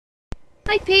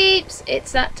Hi peeps,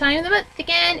 it's that time of the month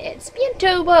again. It's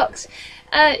Bento box.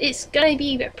 It's going to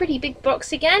be a pretty big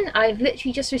box again. I've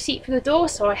literally just received for the door,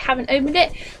 so I haven't opened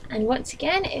it. And once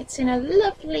again, it's in a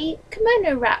lovely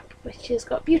kimono wrap, which has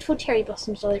got beautiful cherry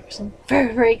blossoms all over. So I'm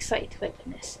very, very excited to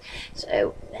open this.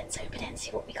 So let's open it and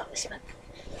see what we got this month.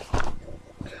 I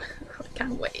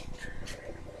can't wait.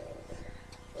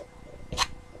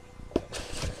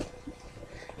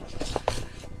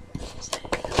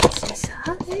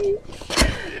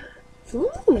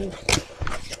 Ooh.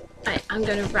 Right, I'm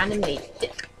going to randomly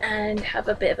dip and have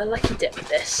a bit of a lucky dip with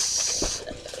this.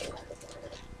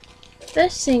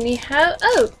 First thing we have,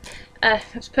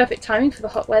 that's perfect timing for the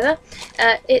hot weather.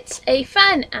 It's a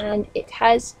fan and it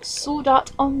has Sword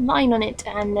Art Online on it,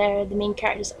 and they're the main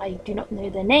characters. I do not know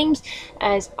their names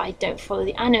as I don't follow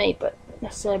the anime, but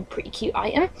that's a pretty cute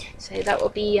item. So that will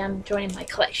be joining my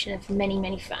collection of many,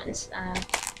 many fans. I'm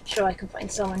sure I can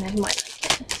find someone who might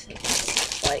like it. So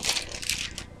it's like,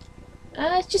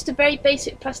 it's just a very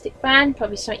basic plastic fan,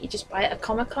 probably something you just buy at a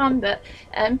Comic-Con, but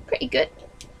pretty good,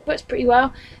 works pretty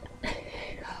well.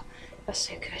 Oh, that's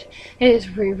so good. It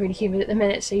is really, really humid at the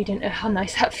minute, so you don't know how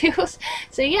nice that feels.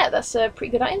 So yeah, that's a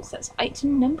pretty good item. So that's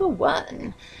item number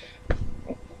 1.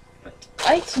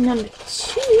 Item number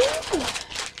 2.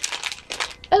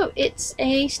 Oh, it's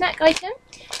a snack item.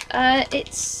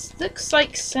 It looks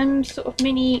like some sort of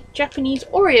mini Japanese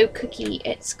Oreo cookie.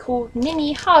 It's called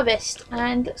Mini Harvest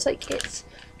and looks like it's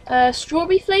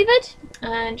strawberry flavoured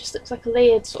and just looks like a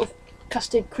layered sort of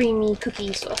custard creamy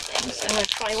cookie sort of thing. So I'm going to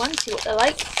try one, see what they're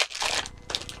like.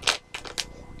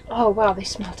 Oh wow, they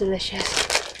smell delicious.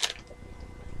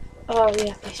 Oh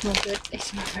yeah, they smell good. They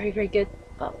smell very, very good.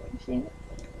 Oh, you see it?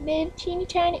 Little teeny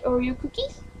tiny Oreo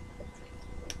cookies.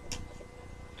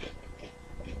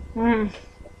 Mmm.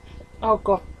 Oh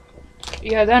god.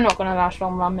 Yeah, they're not going to last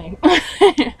long on me.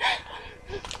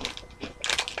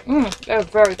 They're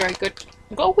very, very good.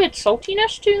 They've got a weird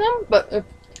saltiness to them, but they're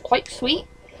quite sweet.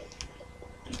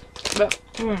 But,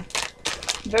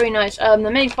 very nice. They're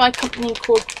made by a company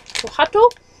called Kohato.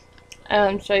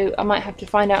 So I might have to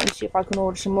find out and see if I can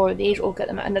order some more of these or get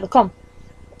them at another con.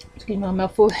 Excuse my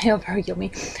mouthful, they are very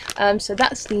yummy. So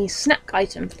that's the snack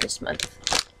item for this month.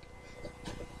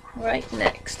 Right,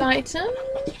 next item.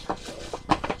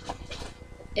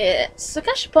 It's a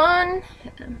gashapon.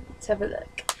 Let's have a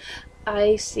look.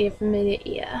 I see a familiar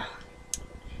ear.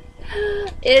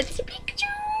 It's a Pikachu!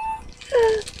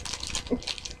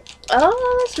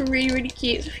 Oh, that's really, really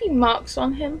cute. There's a few marks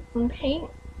on him from paint.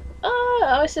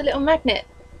 Oh, it's a little magnet.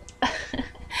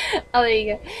 Oh, there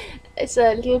you go. It's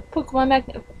a little Pokemon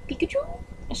magnet of Pikachu.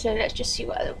 So let's just see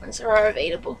what other ones are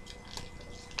available.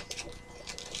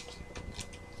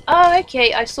 Oh,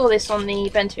 okay, I saw this on the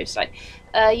Bento site.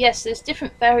 Yes, there's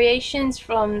different variations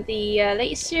from the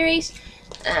latest series.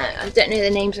 I don't know the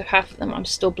names of half of them, I'm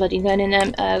still bloody learning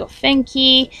them. Got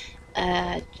Fenki,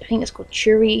 I think it's called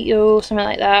Churio or something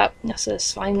like that. That's a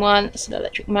slime one, that's an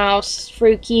electric mouse,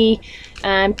 Fruki,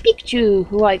 and Pikachu,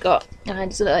 who I got.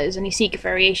 And there's only secret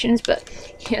variations, but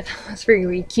yeah, that's really,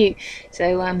 really cute.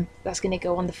 So that's going to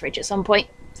go on the fridge at some point.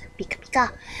 Pika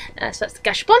Pika. So that's the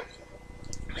gashapon.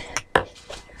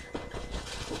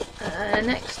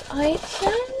 Next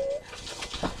item.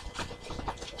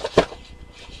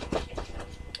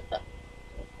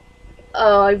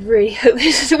 Oh, I really hope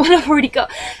this is the one I've already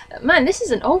got. Man, this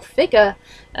is an old figure,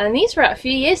 and these were out a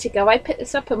few years ago. I picked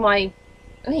this up at my...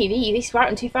 these were out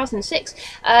in 2006.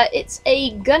 It's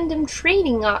a Gundam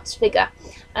Trading Arts figure.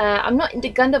 I'm not into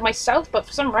Gundam myself, but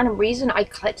for some random reason I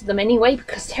collected them anyway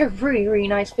because they're really, really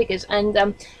nice figures. And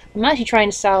I'm actually trying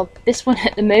to sell this one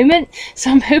at the moment, so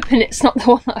I'm hoping it's not the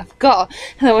one that I've got.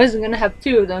 Otherwise I'm going to have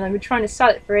 2 of them. I've been trying to sell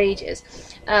it for ages.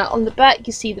 On the back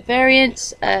you see the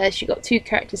variants. She got 2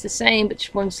 characters the same, but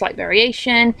just one slight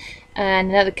variation, and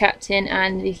another captain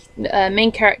and the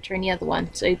main character in the other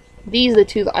one. So these are the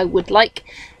 2 that I would like.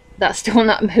 That's the one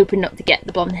that I'm hoping not to get,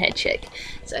 the blonde haired chick.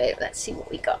 So let's see what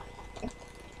we got.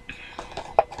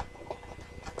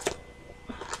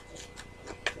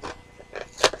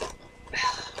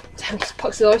 Damn, these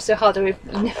boxes are so hard. I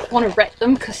want to wreck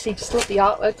them because they just love the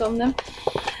artwork on them.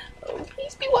 Oh,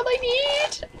 please be what I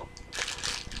need.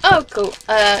 Oh, cool.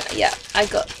 Yeah, I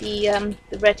got the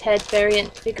red-haired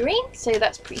variant figurine, so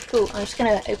that's pretty cool. I'm just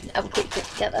going to open it up and quickly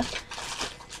together.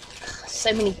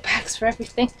 So many bags for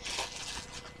everything.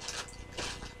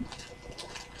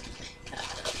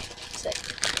 So,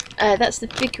 that's the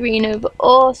figurine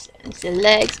overall. So it's the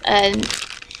legs and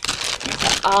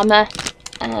the armour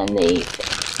and the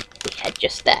head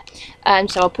just there.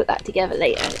 So I'll put that together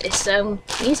later. These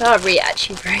are really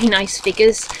actually very nice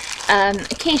figures.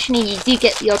 Occasionally you do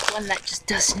get the odd one that just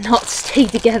does not stay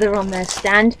together on their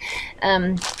stand,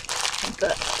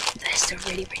 but they're still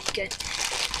really, really good.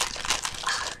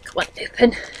 Oh, come on,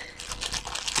 open.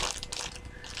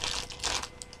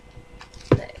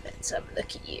 Let's have a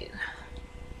look at you.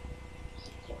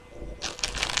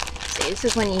 So this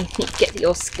is when you get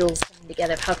your skills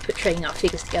together of how to put trading art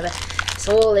figures together.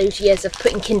 So all those years of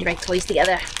putting Kinder Egg toys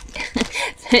together,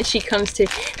 then she comes to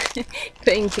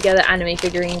putting together anime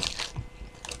figurines.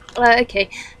 Okay,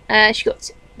 she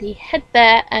got the head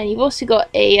there, and you've also got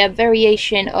a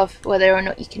variation of whether or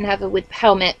not you can have her with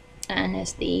helmet, and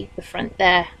there's the front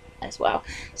there as well.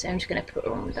 So I'm just going to put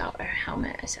her on without her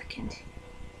helmet a second.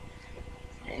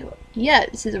 So, yeah,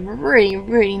 this is a really,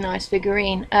 really nice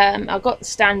figurine. I've got the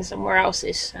stand somewhere else,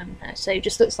 so it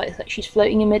just looks like she's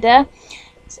floating in midair.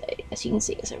 So as you can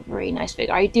see, it's a really nice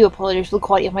figure. I do apologise for the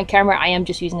quality of my camera. I am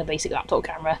just using a basic laptop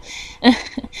camera.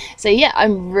 So yeah,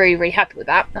 I'm really, really happy with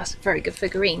that. That's a very good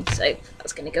figurine. So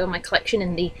that's going to go in my collection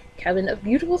in the cabinet of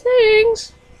beautiful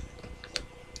things.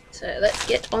 So let's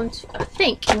get on to, I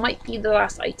think it might be the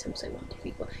last item. So 1, 2,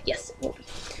 3, 4. Yes, it will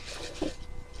be.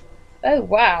 Oh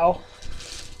wow.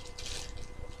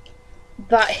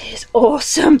 That is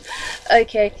awesome.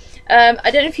 Okay.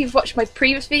 I don't know if you've watched my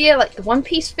previous video, like the One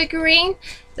Piece figurine,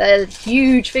 the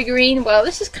huge figurine. Well,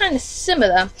 this is kind of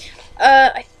similar.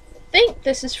 I think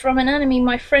this is from an anime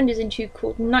my friend is into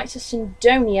called Knights of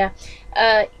Sidonia.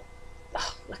 Oh,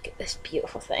 look at this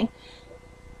beautiful thing.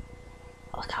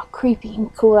 Look how creepy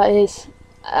and cool that is.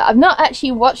 I've not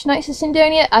actually watched Knights of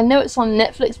Sidonia. I know it's on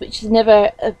Netflix, which is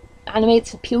never anime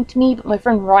that's appealed to me, but my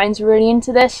friend Ryan's really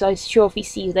into this, so I'm sure if he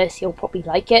sees this, he'll probably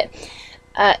like it.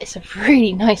 It's a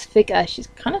really nice figure. She's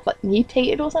kind of like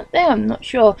mutated or something, I'm not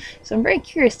sure. So I'm very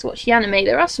curious to watch the anime.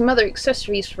 There are some other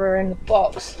accessories for her in the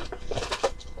box.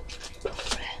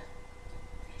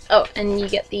 Oh, and you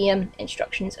get the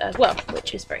instructions as well,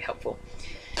 which is very helpful.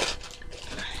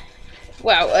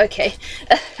 Wow, okay.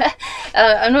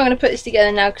 I'm not going to put this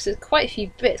together now because there's quite a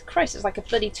few bits. Christ, it's like a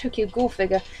bloody Tokyo Ghoul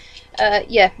figure.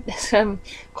 Yeah, there's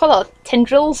quite a lot of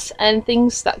tendrils and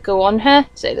things that go on her.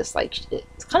 So it's like,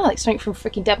 it's kind of like something from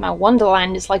freaking Dead Man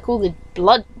Wonderland. It's like all the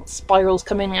blood spirals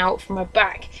coming out from her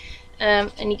back.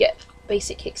 And you get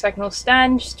basic hexagonal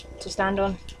stand just to stand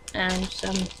on, and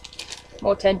some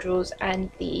more tendrils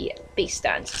and the base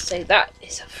stand. So that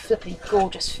is a flipping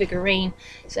gorgeous figurine.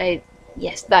 So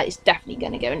yes, that is definitely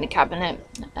going to go in the cabinet.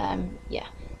 Yeah.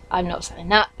 I'm not selling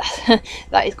that.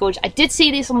 That is gorgeous. I did see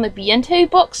this on the Bento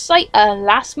box site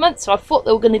last month, so I thought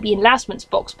they were going to be in last month's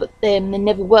box, but they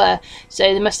never were. So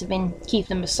they must have been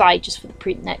keeping them aside just for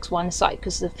the next one site,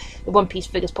 because of the One Piece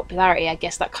figure's popularity. I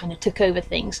guess that kind of took over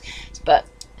things. But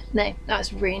no,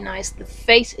 that's really nice. The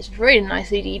face is really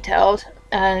nicely detailed.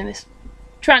 It's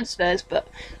transfers, but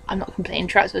I'm not complaining.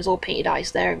 Transfers or painted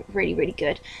eyes, they're really, really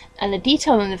good. And the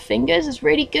detail on the fingers is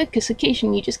really good, because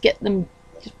occasionally you just get them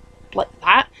like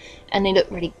that and they look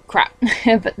really crap.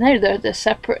 But no, they're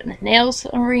separate, and the nails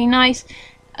are really nice.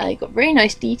 You've got very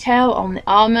nice detail on the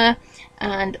armor,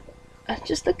 and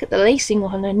just look at the lacing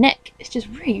on her neck. It's just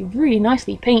really, really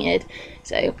nicely painted.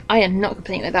 So I am not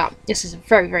complaining with that. This is a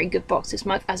very, very good box this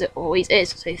month, as it always is.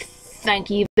 So thank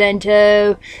you,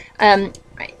 Bento.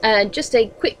 Just a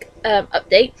quick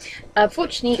update.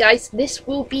 Unfortunately, guys, this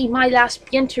will be my last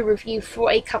Bento review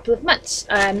for a couple of months.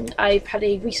 I've had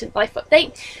a recent life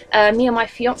update. Me and my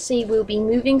fiance will be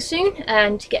moving soon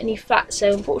and to get a new flat,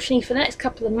 so unfortunately for the next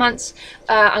couple of months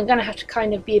I'm going to have to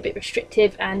kind of be a bit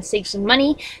restrictive and save some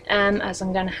money, as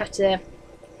I'm going to have to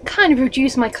kind of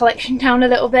reduce my collection down a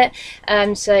little bit.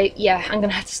 So yeah, I'm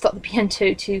gonna have to stop the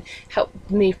Bento to help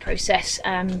the move process,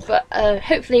 but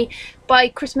hopefully by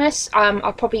Christmas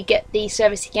I'll probably get the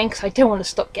service again, because I don't want to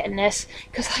stop getting this,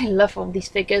 because I love all these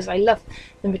figures. I love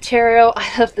the material,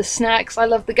 I love the snacks, I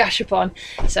love the gashapon,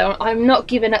 so I'm not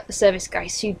giving up the service,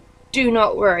 guys, so do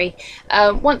not worry.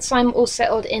 Once I'm all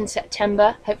settled in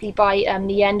September, hopefully by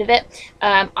the end of it,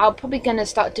 I'll probably going to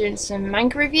start doing some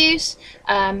manga reviews,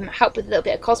 help with a little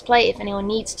bit of cosplay if anyone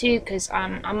needs to, because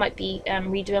I might be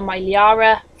redoing my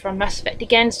Liara from Mass Effect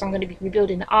again, so I'm going to be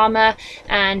rebuilding the armor,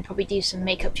 and probably do some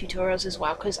makeup tutorials as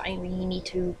well, because I really need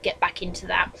to get back into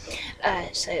that.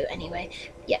 So anyway,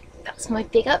 yeah, that's my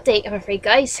big update, I'm afraid,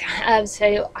 guys.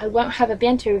 So I won't have a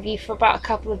Bento review for about a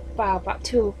couple of, about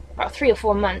 3 or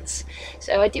 4 months,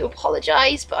 so I do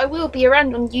apologise, but I will be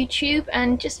around on YouTube,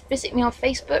 and just visit me on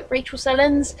Facebook, Rachel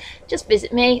Sellens. Just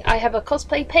visit me. I have a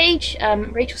cosplay page,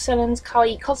 Rachel Sellens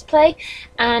Kawaii Cosplay,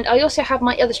 and I also have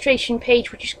my illustration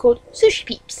page, which is called Sushi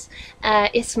Peeps.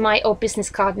 It's my old business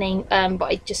card name, but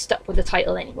I just stuck with the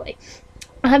title anyway.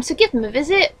 So give them a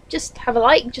visit, just have a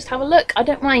like, just have a look, I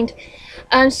don't mind.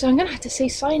 So I'm going to have to say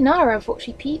sayonara,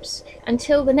 unfortunately, peeps,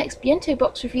 until the next Bento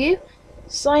box review.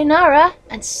 Sayonara,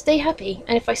 and stay happy.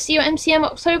 And if I see you at MCM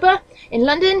October in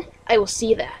London, I will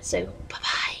see you there. So,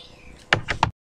 bye-bye.